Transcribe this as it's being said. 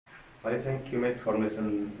मैले चाहिँ क्युमेट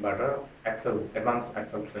फर्मुलेसनबाट advance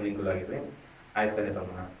Excel ट्रेनिङको लागि चाहिँ आइएसआई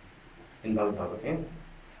नेपालमा इन्भल्भ भएको थिएँ।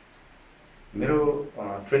 मेरो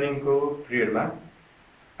ट्रेनिङको पिरियडमा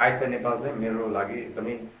आइएसआई नेपाल चाहिँ मेरो लागि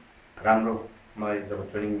एकदमै राम्रो, मलाई जब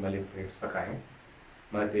ट्रेनिङ मैले पिरियड सकाएँ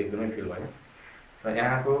मलाई त्यो एकदमै फिल भयो। र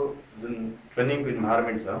यहाँको जुन ट्रेनिङको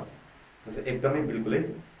इन्भाइरोमेन्ट छ त्यो चाहिँ एकदमै बिल्कुलै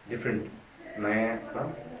डिफ्रेन्ट नयाँ छ।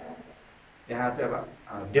 यहाँ चाहिँ अब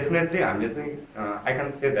डेफिनेटली हामीले चाहिँ आई क्यान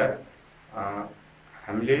से द्याट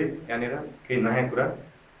हामीले यहाँनिर केही नयाँ कुरा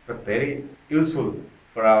र very useful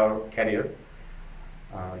for our career,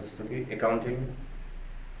 जस्तो कि एकाउन्टिङ,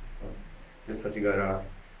 त्यसपछि गएर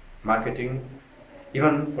मार्केटिङ,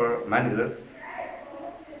 इभन फर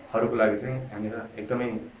म्यानेजर्सहरूको लागि चाहिँ यहाँनिर एकदमै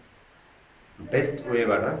बेस्ट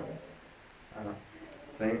वेबाट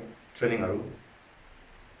चाहिँ ट्रेनिङहरू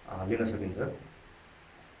लिन सकिन्छ।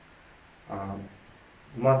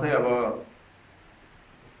 म चाहिँ अब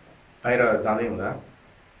बाहिर जाँदै हुँदा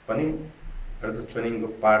पनि एउटा चाहिँ ट्रेनिङको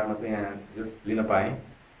पार्टमा चाहिँ यहाँ जस्ट लिन पाएँ।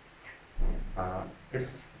 It's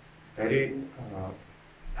very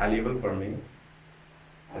valuable for me.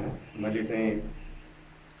 मैले चाहिँ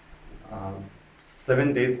 7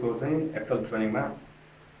 डेजको चाहिँ Excel ट्रेनिङमा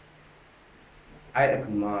I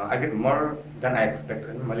get more then I expect.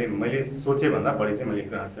 मैले सोचेभन्दा बढी चाहिँ मैले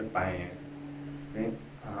कुरा चाहिँ पाएँ। चाहिँ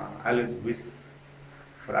I wish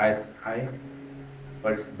for ISI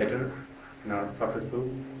for its better successful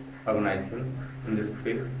organization in this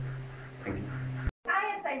field. Thank you.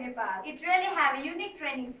 ISI Nepal, it really have a unique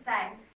training style.